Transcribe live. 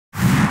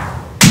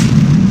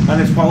My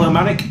name is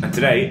PauliOMatik, and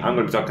today I'm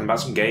going to be talking about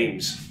some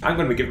games. I'm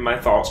going to be giving my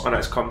thoughts on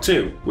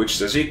XCOM2, which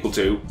is a sequel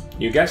to,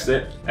 you guessed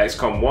it,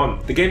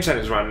 XCOM1. The game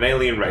centers around an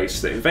alien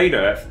race that invade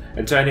Earth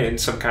and turn it into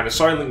some kind of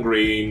Soylent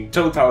Green,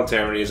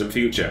 totalitarianism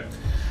future.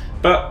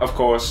 But, of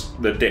course,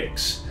 they're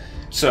dicks.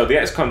 So the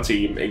XCOM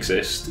team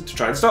exists to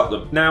try and stop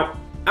them. Now,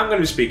 I'm going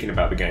to be speaking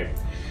about the game.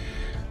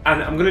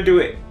 And I'm going to do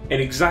it in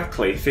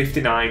exactly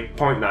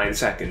 59.9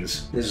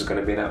 seconds. This is going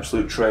to be an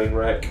absolute train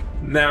wreck.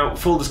 Now,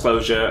 full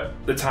disclosure,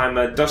 the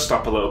timer does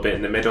stop a little bit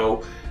in the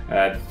middle.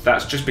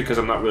 That's just because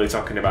I'm not really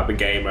talking about the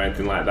game or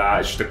anything like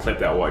that. It's just a clip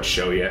that I wanted to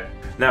show you.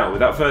 Now,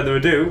 without further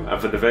ado, and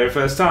for the very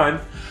first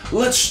time,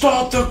 let's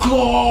start the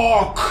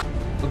clock!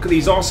 Look at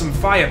these awesome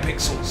fire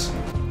pixels.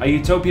 A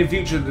utopian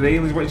future that the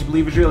aliens want you to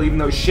believe is real even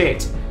though it's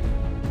shit.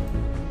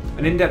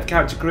 An in-depth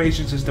character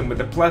creation system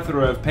with a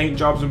plethora of paint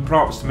jobs and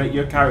props to make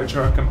your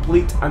character a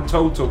complete and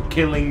total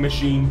killing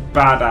machine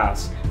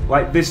badass.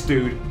 Like this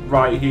dude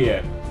right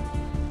here.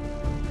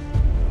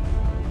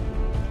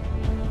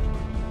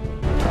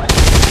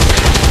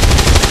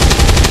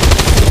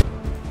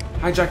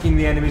 Hijacking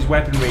the enemy's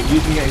weaponry and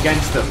using it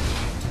against them.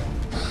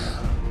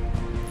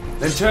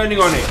 Then turning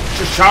on it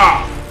to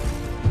sharp.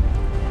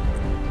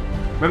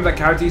 Remember that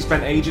character you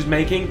spent ages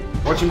making?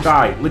 Watch him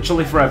die,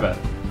 literally forever.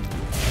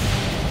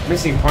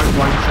 Missing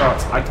point-blank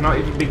shots. I cannot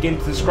even begin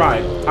to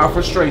describe how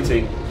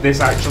frustrating this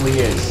actually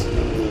is.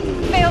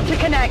 Failed to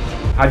connect.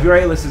 Have your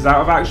A-listers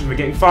out of action for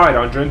getting fired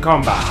on during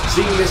combat.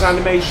 Seeing this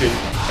animation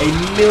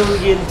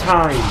 1,000,000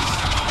 times.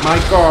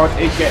 My god,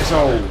 it gets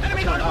old.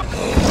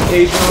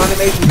 Occasional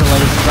animation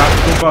delays and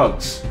graphical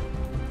bugs.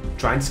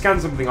 Trying to scan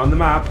something on the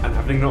map and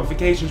having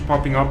notifications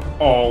popping up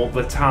all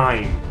the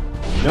time.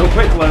 No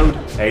quick load,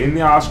 pain in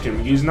the arse,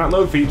 can be using that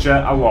load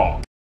feature a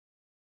lot.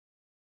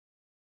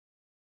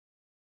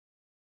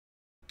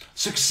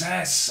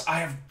 Success! I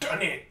have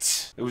done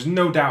it! There was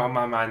no doubt in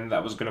my mind that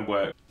that was going to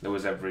work. There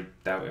was every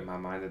doubt in my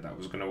mind that that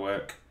was going to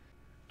work.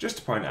 Just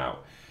to point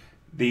out,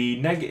 the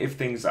negative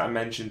things that I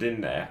mentioned in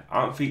there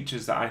aren't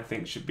features that I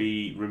think should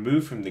be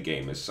removed from the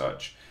game as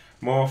such.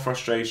 More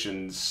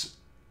frustrations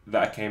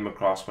that I came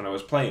across when I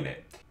was playing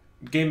it.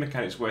 Game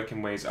mechanics work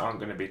in ways that aren't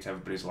going to be to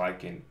everybody's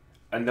liking.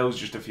 And those are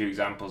just a few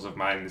examples of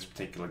mine in this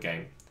particular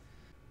game.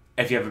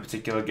 If you have a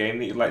particular game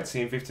that you'd like to see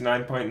in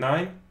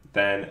 59.9,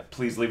 then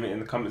please leave it in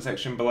the comment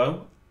section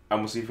below, and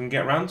we'll see if we can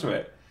get around to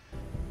it.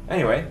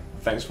 Anyway,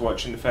 thanks for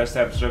watching the first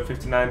episode of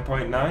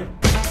 59.9,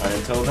 and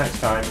until next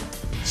time,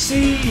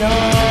 see ya!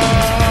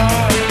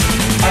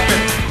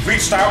 I've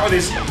reached out with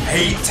his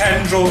hate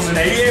tendrils and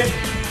ate him.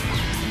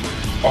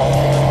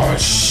 Oh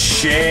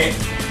shit!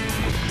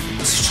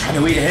 Is he trying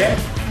to eat him?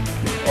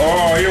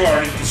 Oh, you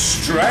are in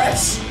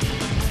distress!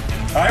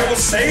 I will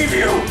save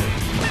you!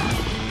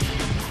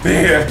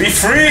 Be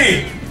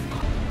free!